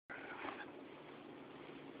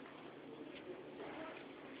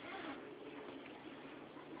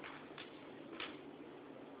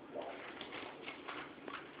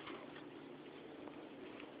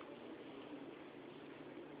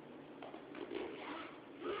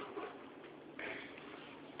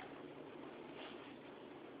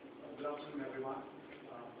Good afternoon, everyone.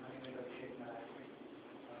 My name is Abhishek Narain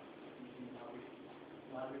Singh.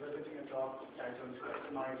 I'll be presenting a talk titled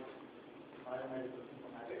Customized Biomedical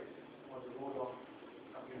Informatics, or the role of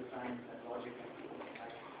computer science and logic and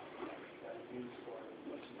informatics that is used for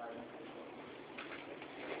biomedical.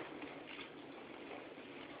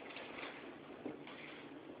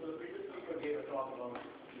 So the previous speaker gave a talk about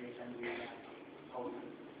the assembly and how to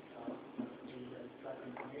extract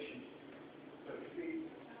information. So if we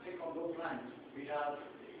think on those lines, we have,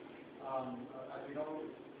 as we know,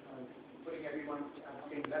 putting everyone at the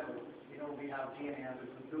same level, we have DNA as the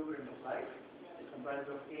blueprint of life. It's comprised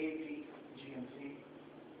of A, T, G, and C.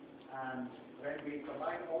 And when we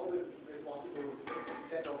combine all the possible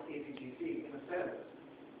set of A, T, G, C in a cell,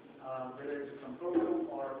 whether it's from proteome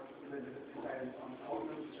or whether it's inside on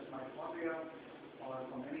organs such as mitochondria or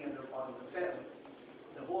from any other part of the cell,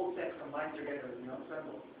 the whole set combined together,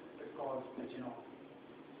 assembled, is called the genome.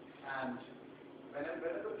 And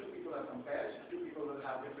whenever two people are compared, two people will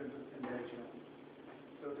have differences in their genome.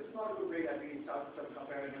 So this is not a good way that we start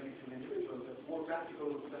comparing only two individuals. The more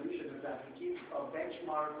practical solution is that we keep a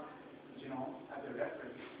benchmark genome as a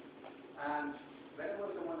reference. And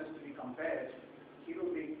whenever someone is to be compared, his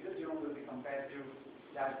genome will be compared to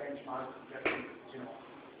that benchmark reference genome.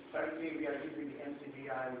 Currently, we are using the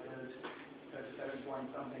NCBI build 37 point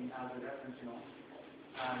something as a reference genome.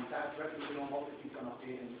 And that reference genome also keeps on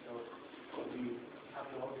updating, so we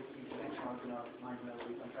have to always keep the benchmark in our mind whenever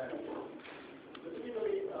we compare it. So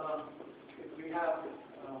typically, if we have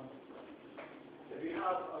a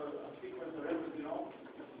sequence of reference genome,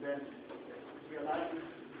 then if we align the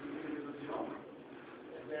individual genome,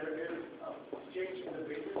 if there is a change in the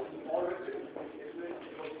basis in all references, if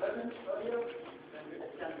it was present earlier, then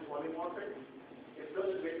it can be polymorphic. If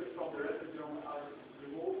those bases from the reference genome are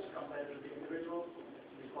removed compared to the individual,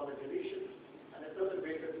 we call it deletion. And if those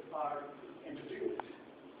bases are introduced,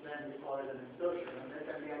 then we call it an insertion. And there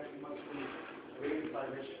can be actually multiple ways by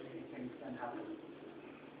which these things can happen.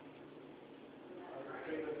 I'll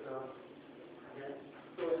explain this again.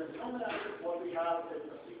 So in the genome analysis, what we have is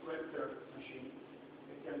a sequencer machine.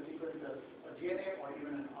 It can sequence a DNA or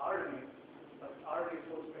even an RNA, but RNA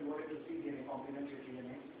is converted to cDNA, complementary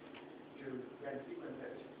DNA, to then sequence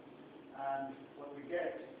it. And what we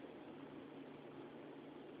get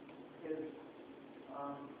is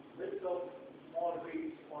list of small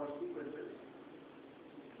reads or sequences,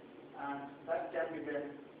 and that can be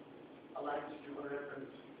then aligned to a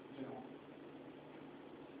reference genome.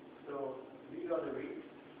 So these are the reads.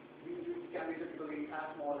 These reads can be typically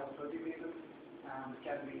as small as 30 bases and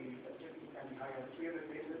can be high as 300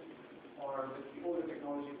 bases, or with the older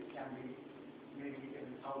technologies it can be maybe in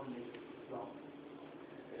 1,000 bases long.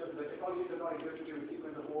 Because the technology does not exist to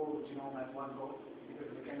sequence the whole genome at one go, because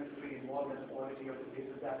of the chemistry involved and the quality of the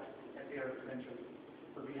bases that appear eventually.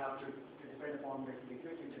 So we have to depend upon the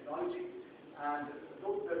existing technology, and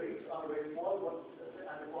those the reads are very small,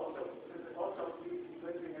 and the cost of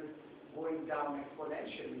sequencing is going down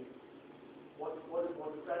exponentially. What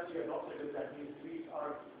the strategy adopted is that these reads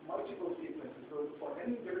are multiple sequences. So for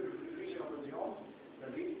any given region of the genome, the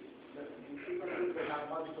sequences will have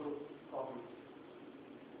multiple copies.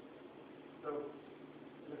 So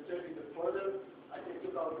let's take it further. I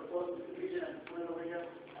took out the first region and put it over here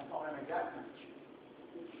and found an exact match.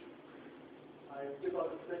 I took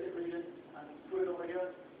out the second region and put it over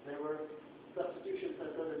here. There were substitutions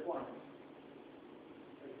at certain points.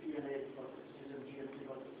 Like DNA for substitution, GMC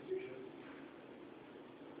for substitution.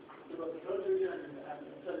 Took out the third region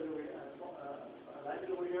and set it over here, aligned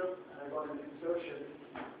it over here, and I got an insertion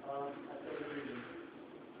at certain region.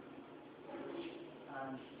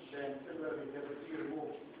 And then similarly, there was C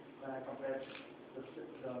removed when I compared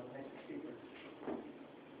the next sequence.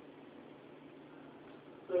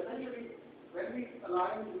 So essentially, when we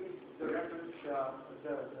align the reference,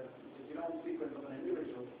 the genome sequence of an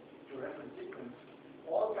individual to a reference sequence,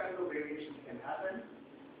 all kinds of variations can happen,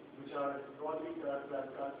 which are broadly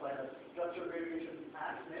classified as structural variations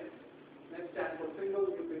and SNPs. SNP stands for single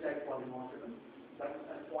nucleotide polymorphism. That's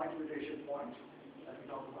a point mutation point that we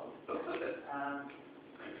talked about. And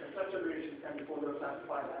the structural variations can be further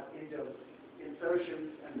classified as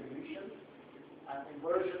insertions and deletions, and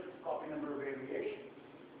inversions, copy number variation.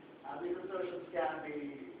 And these insertions can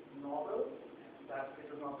be novel, that it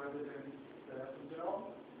is not present in the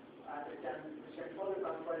genome, and it can further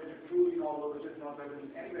classify into truly novel, which is not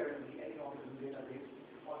present anywhere in any organism database,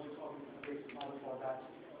 or just organism-based novel for that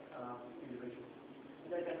individual.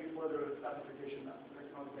 And there can be further classification.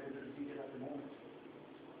 Let's not get into detail at the moment.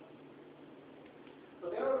 So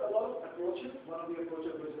there are a lot of approaches. One of the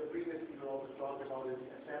approaches which the previous speaker also talked about is the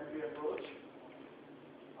assembly approach.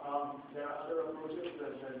 There are other approaches,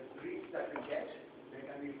 the reads that we get. There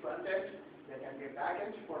can be front end, there can be a back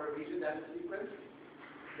end for a region that is sequenced.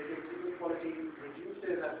 The sequence quality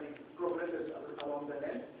reduces as we progresses along the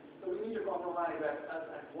length. So we need to compromise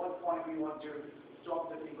at what point we want to stop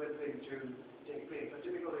the sequencing to take place. So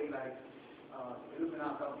typically, like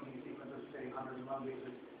Illumina company sequences say 101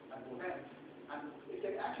 bases at both ends. And it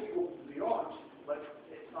can actually go beyond, but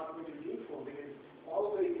it's not going to be useful because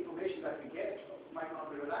all the information that we get might not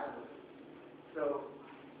be reliable. So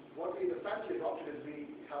what we essentially adopted is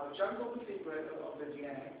we have a chunk of the sequence of the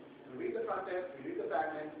DNA, we read the front end, we read the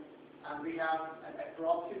back end, and we have an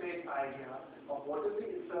approximate idea of what is the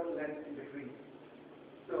insert length in between.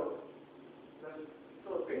 So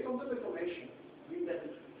based on this information, we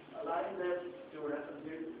then align them to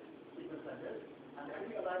representative sequence like this, and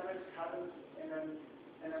every alignment happens in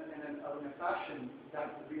a fashion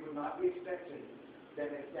that we would not be expecting.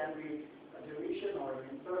 Then it can be a deletion or an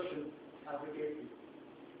insertion as the case is.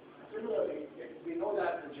 Similarly, we know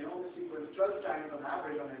that the genome is sequenced 12 times on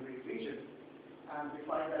average on every region, and we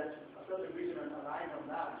find that a certain region and a line of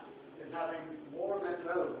that is having more than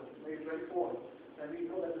 12, maybe 24, then we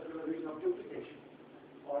know that this is a region of duplication,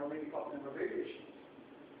 or maybe copy number variation.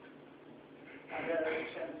 And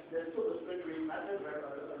there's still a split read method where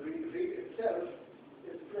a read itself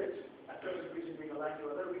is split, a certain region being aligned to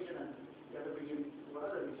another region and the other region to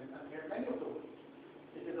another region, and we have many of those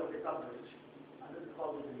because of the coverage. This is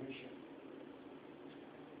called the deletion.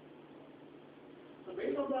 So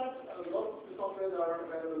based on that, a lot of the softwares are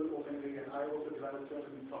available openly, and I also developed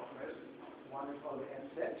certain softwares. One is called the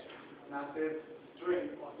MSET, Massive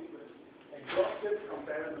String or Sequence Exhaustive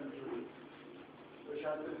Comparison Tool, which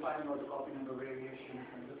has been finding out the copy number variations,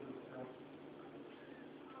 and this is the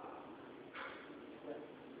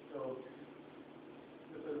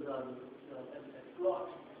MSET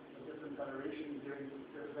plot. Different coloration during the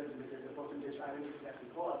percentage identity that we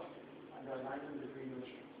got, and there are lines in between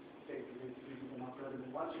which state these are not present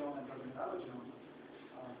in one genome and present in another genome,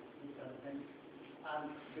 these kind of things.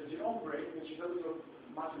 And the genome break, which doesn't look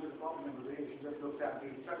much into the copy number variation, just looks at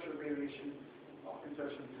the structural variation of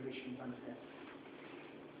insertions, deletions, and steps.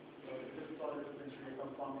 So this plot is essentially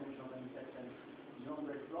some combination of MSET and genome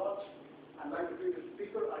break plot. And like the previous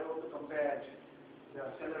speaker, I also compared the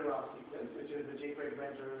cellular sequence, which is the JQuery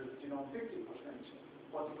Venture genome 50%,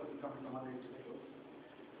 40% coming from other individuals,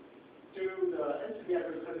 to the NCBI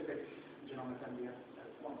 36 genome assembly at that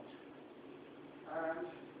point. And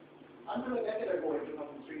until a decade ago, in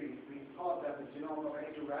 2003, we thought that the genome of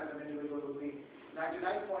any two random individuals would be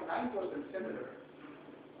 99.9% similar.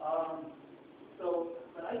 So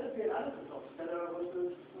when I did the analysis of cellular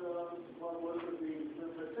versus the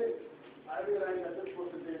six, I realized that this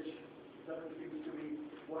percentage doesn't seem to be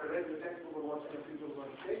what I read in the textbook or what other people were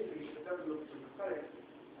saying, it doesn't look to be correct.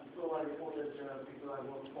 And so I reported people I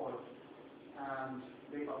worked for, and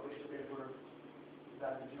they published a paper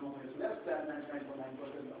that the genome is less than 99.9%,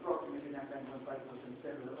 approximately 99.5%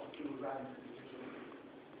 similar of two random individuals.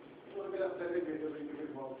 It was a bit upsetting because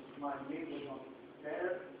my name was not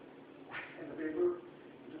there in the paper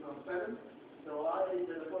in 2007. So I did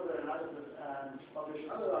a further analysis and published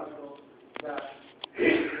another article that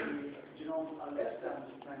genomes are less than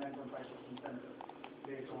 99.5% similar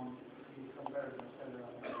based on the comparison of cellular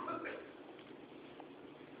analysis.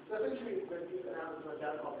 So essentially, when these analyses are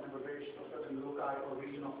data copy number variation of certain loci or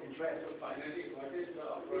region of interest. So finally, what is the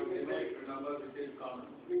approximate number which is common?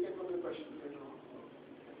 We can put the question later on.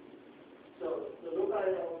 So the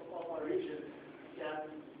loci of our region can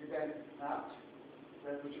be then mapped,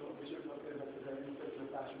 which is represented in such a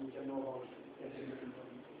fashion we can know about getting different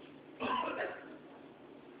permutations.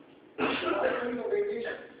 Why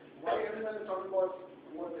variation? Why everyone is talking about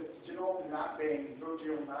what is genome mapping,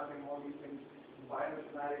 proteome mapping, all these things,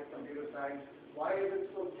 bioinformatics, computer science? Why is it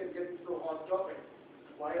so can get so hot topic?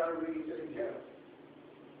 Why are we sitting here?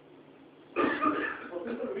 For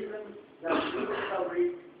simple reason that we discovery,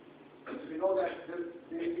 we know that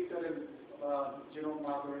these certain genome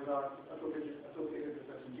markers are associated with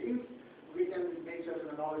certain genes. We can make certain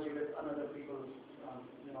analogy with another people's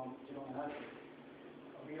genome analysis.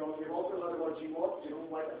 We've also heard about GWAS,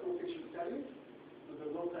 genome-wide association studies. So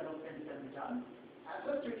those kind of things can be done.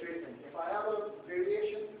 Ancestry tracing. If I have a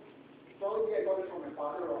variation, probably I got it from my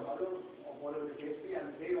father or mother, or whatever the case be,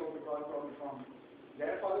 and they also got it probably from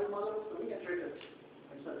their father and mother, so we can trace it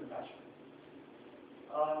in certain fashion.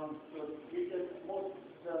 So we can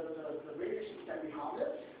the variations can be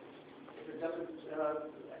harmless if it doesn't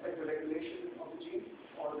affect the regulation of the gene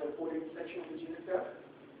or the coding section of the gene itself.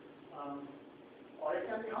 Or it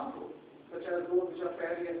can be harmful, such as those which are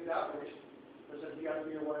fairly established, such as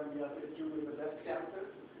BRCA1 and BRCA2 in the breast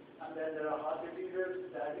cancer. And then there are heart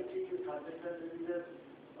diseases, diabetes, Huntington's diseases,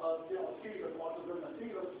 series of autism, a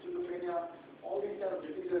series of schizophrenia. All these kind of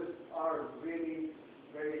diseases are really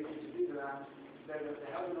very acute diseases, and there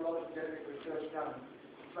has been a lot of genetic research done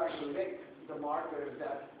trying to link the markers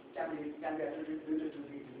that can be attributed to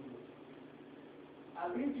these diseases.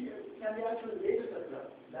 And these can be actually latest as well,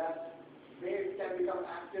 that they can become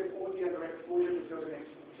active only under exposure to certain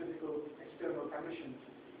physical external conditions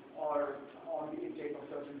or on the intake of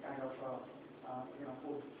certain kind of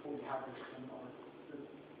food habits or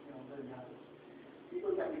living habits.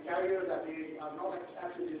 People can be carriers that they are not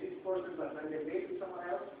actually diseased persons, but when they mate with someone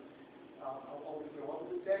else, obviously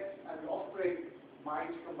opposite sex, and the offspring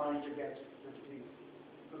might combine to get the disease.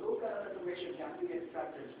 So those kind of information can be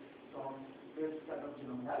extracted from this kind of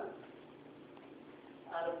genome analysis.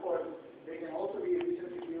 And of course, they can also be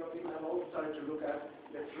recently, people have also started to look at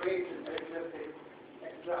the traits in characteristic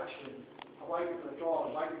extraction. Why people at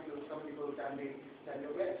all, why people, some people can be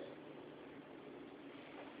obese.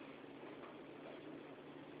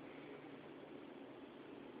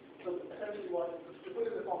 So essentially to put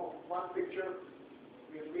it in the form of one picture,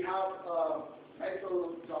 we have a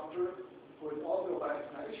medical doctor who is also a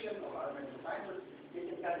biostatistician or biomedical scientist. He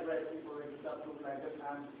can categorize people into subgroups like this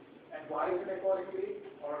and advise them accordingly,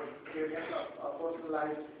 or give them a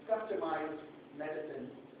personalized, customized medicine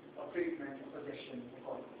or treatment or suggestion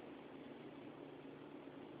accordingly.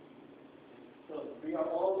 So we are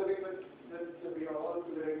all living with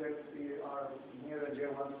our near and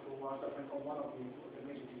dear ones who are suffering from one of the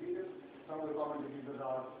major diseases. Some of the common diseases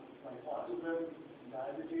are like autism,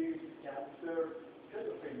 diabetes, cancer,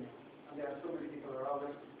 schizophrenia. And there are so many people around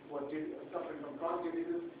us who are suffering from chronic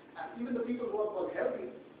diseases. And even the people who are called healthy,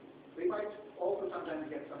 they might also sometimes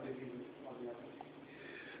get some diseases or the other.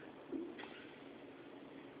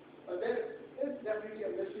 But there is definitely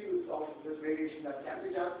a misuse of this variation that can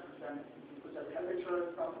be done. And as a health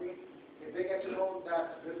insurance company, if they get to know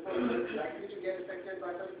that this person is likely to get affected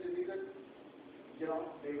by certain diseases, they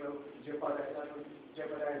will jeopardize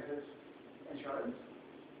this insurance.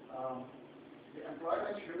 The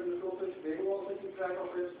employment, human resources, they will also keep track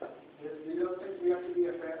of this. These are things we have to be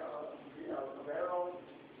aware of.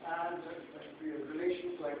 And the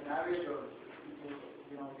relations like marriage or people,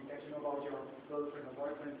 you get to know about your girlfriend or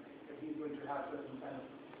boyfriend, if he's going to have certain kind of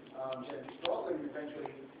genetic problem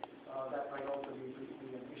eventually, that might also be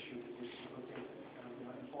an issue which people take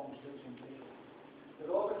informed decisions later. There's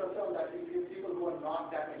also concern that if people who are not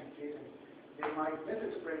that educated, they might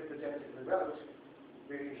misinterpret the genetic results,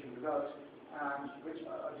 variation results, and which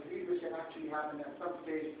a disease which can actually happen at some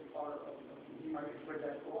stage, or he might interpret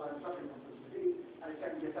that, I'm suffering from this disease, and it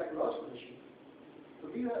can be a psychological issue.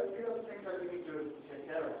 So these are the things that we need to take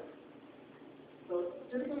care of. So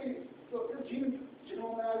typically, this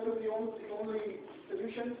genome analysis is the only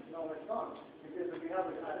solution? No, it's not. Because if we have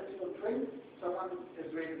an identical twin, someone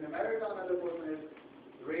is raised in America, another person is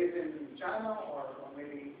raised in China or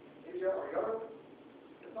maybe India or Europe,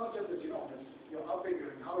 it's not just the genome, it's your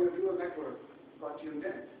upbringing, how your neural network got tuned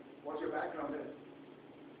in, what your background is,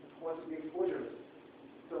 what the exposure is.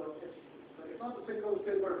 So it's not a single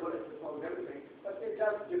silver bullet that solves everything, but it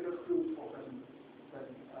does give us clues for certain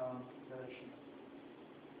directions.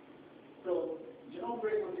 So genome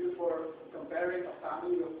break was used for comparing a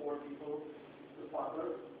family of 4 people. The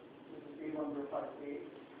father, this is A105A,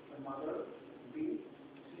 the mother, B,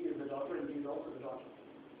 C is the daughter, and D is also the daughter.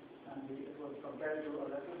 And it was compared to a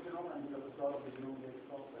reference genome, and we have the result of the genome-based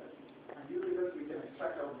software. And using this, we can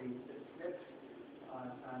extract out the SNPs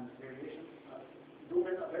and variations. Zoom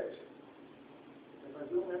in a bit. If I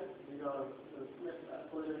zoom in, these are the SNPs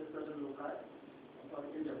at certain loci,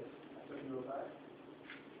 index at certain loci.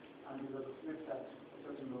 And these are the SNPs at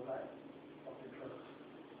certain loci of interest.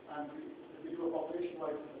 And if we do a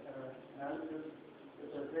population-wide analysis,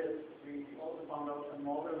 such as this, we also found out a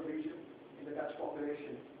novel region in the Dutch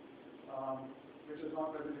population, which is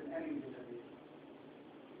not present in any database.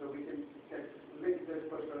 So we can link this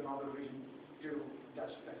particular novel region to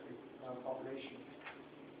Dutch-specific population.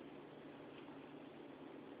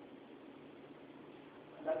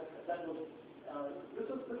 And that was this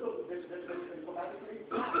was informatically,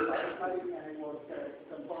 and it was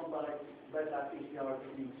confirmed by wet-lab PCR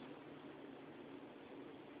techniques.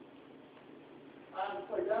 And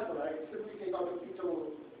for example, I simply take out a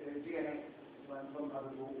fetal DNA from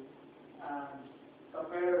another group and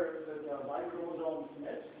compare the Y chromosome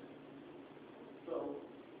SNPs. So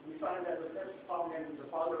we find that the SNPs found in the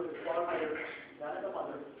father is far higher than in the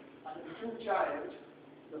mother, and in the true child,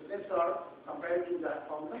 the SNPs are compared to that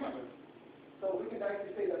found in the mother. So we can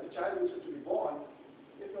actually say that the child which is to be born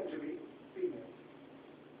is going to be female.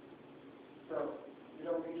 So we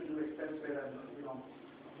don't need to do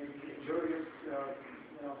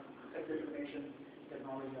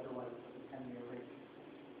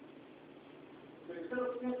instead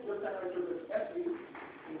of SNP, this time I took this FV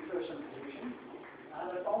insertion deletion, and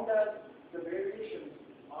I found that the variations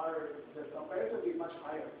are comparatively much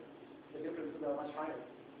higher. The differences are much higher.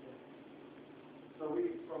 So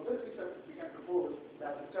from this we can propose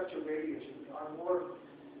that the structural variations are more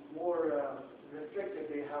restricted.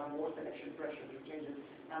 They have more selection pressure to changes,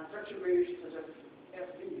 and structural variations such as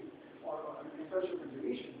FD or insertion and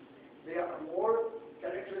deletion, they are more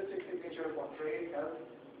characteristic signature for trade, health,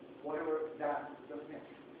 whatever than the SNP.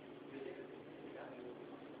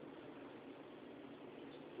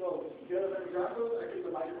 So here is an example. I took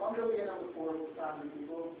the mitochondrial DNA of the four family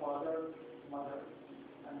people, father, mother,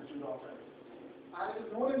 and the two daughters. And it is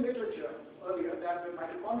known in literature earlier that the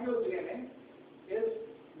mitochondrial DNA is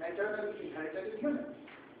maternally inherited in humans.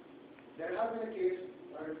 There has been a case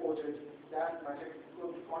reported that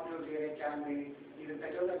mitochondrial DNA can be even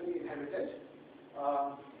paternally inherited,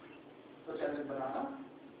 such as in banana,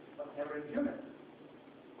 but never in humans.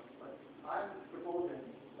 But I'm proposing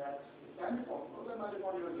that it can be possible that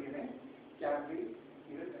mitochondrial DNA can be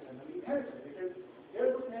even paternally inherited, because here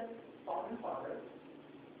is a SNP found in father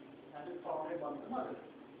and it's found in one of the mother,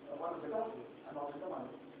 one of the daughters, and not in the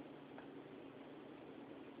mother.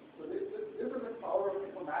 So this is the power of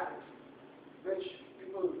informatics, which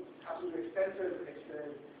people have to do extensive,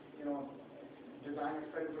 experimental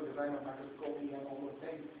design of microscopy and all those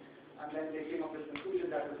things, and then they came up with the conclusion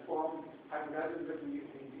that the sperm hybridizes between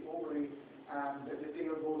the ovary, and the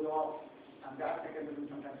tail goes off, and that mechanism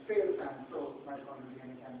sometimes fails, and so mitochondrial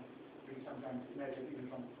DNA can be sometimes inherited even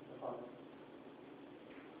from the father.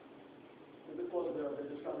 So this was the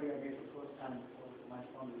discovery I made for the first time for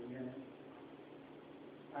mitochondrial DNA.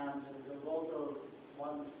 And there was also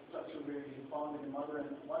one structural variation found in the mother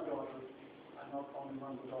and one daughter, and not found in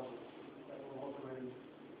one of the daughters. That was also very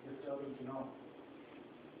disturbing to know.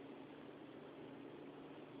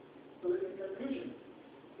 So in conclusion,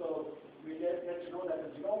 so we get to know that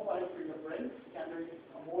the genome-wide fingerprint can be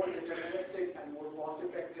more deterministic and more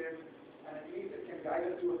cost-effective, and at least it can guide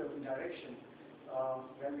us to a certain direction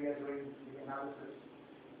when we are doing the analysis.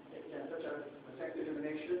 It can, such as the sex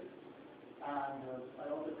determination, and I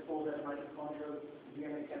also propose that mitochondrial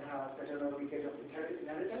DNA can have paternal leakage of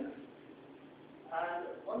inheritance. And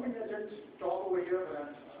one thing I didn't talk over here,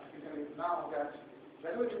 but I can tell you now, that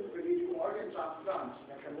whenever we do organ transplant,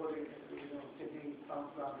 like converting kidney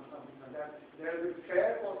transplant or something like that, there is a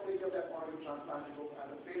fair possibility of that organ transplant to go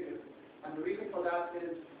as a failure. And the reason for that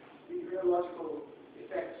is the immunological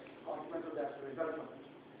effect consequence of that, the result of it.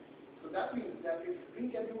 So that means that if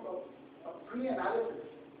we can do a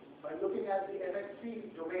pre-analysis by looking at the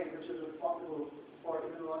MHC domain, which is responsible for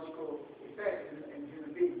immunological effects in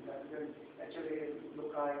human beings, that is HLA,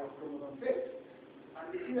 loci, or chromosome 6, and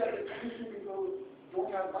we see that if these two people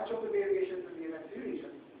don't have much of the variations in the MHC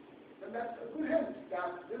region, then that's a good hint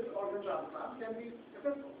that this organ transplant can be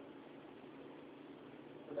successful.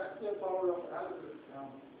 So that's the power of analysis,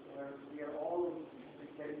 where we are all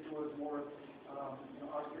getting towards more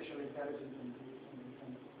artificial intelligence in these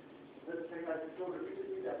things. This thing I told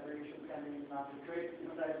repeatedly, that variations can be mapped to traits,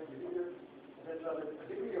 phenotypes, diseases, etc. with a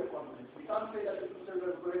degree of confidence. We can't say that this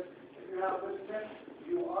is good. If you have this test,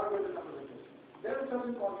 you are going to suffer with this. There is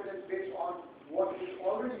certain confidence based on what we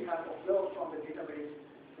already have observed from the database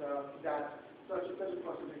that such a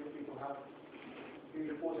percentage of people have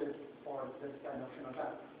been reported for this kind of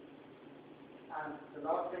phenotype. And the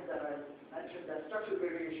last thing that I mentioned, that structural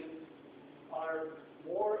variations are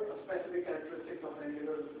more specific characteristics of an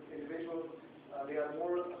individual. They are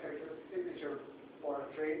more a characteristic signature for a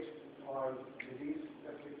trait or disease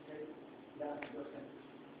specific than the thing.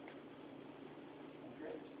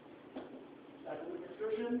 Okay. That is the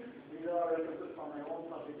conclusion. These are references from my own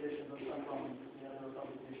publications and some from the other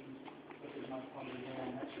publications, which is not publication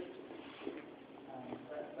I mentioned. And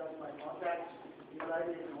that's my contact. Email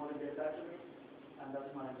ID, if you want to get back to me. And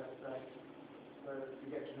that's my website, where you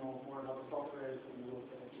get to know more about the software and the work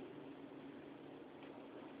that I do.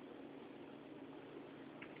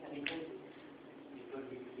 Anything before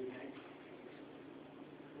we begin?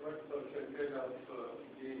 What percentage of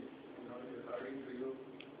genes, according to you,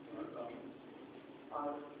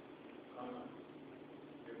 are common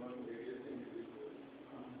among various individuals?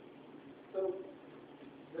 So,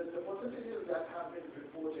 the percentages that have been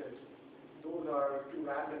reported, those are to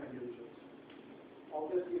random individuals.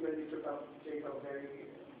 Obviously, when we take a very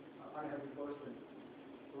unhealthy person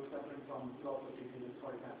who is suffering from lots of diseases,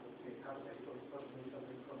 for example, say hypertensive person who is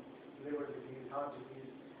suffering from liver disease, heart disease,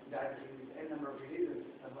 diabetes, any number of diseases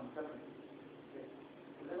that one suffering. Okay.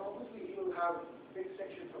 So then obviously he will have big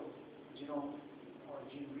sections of genome or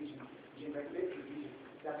gene region, gene regulatory region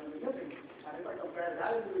that will be missing. And if I compare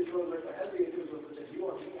that individual with a healthy individual, such as you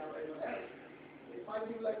or me or anyone else, it might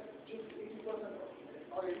be like just 80% or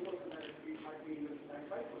 80%, and it might be even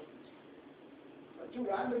 95%. But two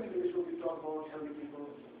random individuals we talk about, healthy people,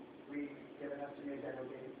 we get an estimate that,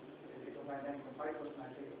 okay, if it was 99.5%, I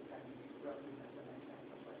think it can be roughly less than 99.5%.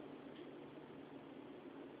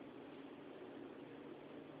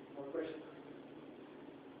 More questions?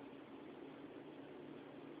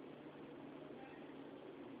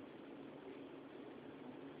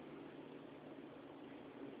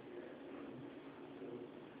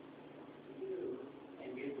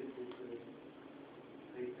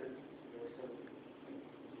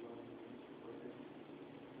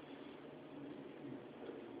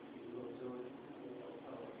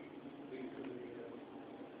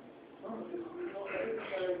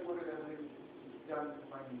 Done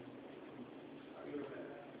by me.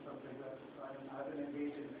 Something that I've been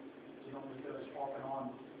engaged in genome research off and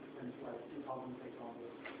on since like 2006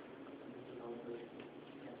 onwards.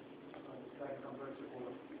 Yeah. Like compared to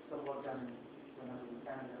some work done when I was in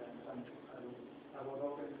Canada, and I was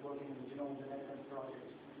also working in the genome genetics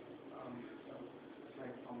project. So it's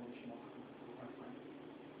like a combination of my friends.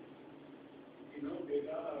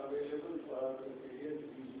 Data are available for various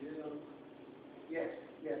diseases. Yes,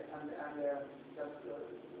 and that's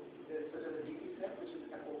there's such as a DB set, which is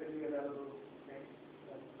an openly available thing.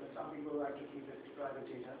 But some people like to keep it private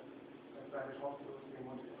data. Like private hospitals, they don't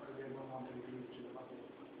want to release to the public.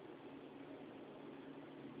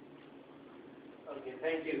 Okay,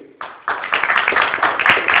 thank you.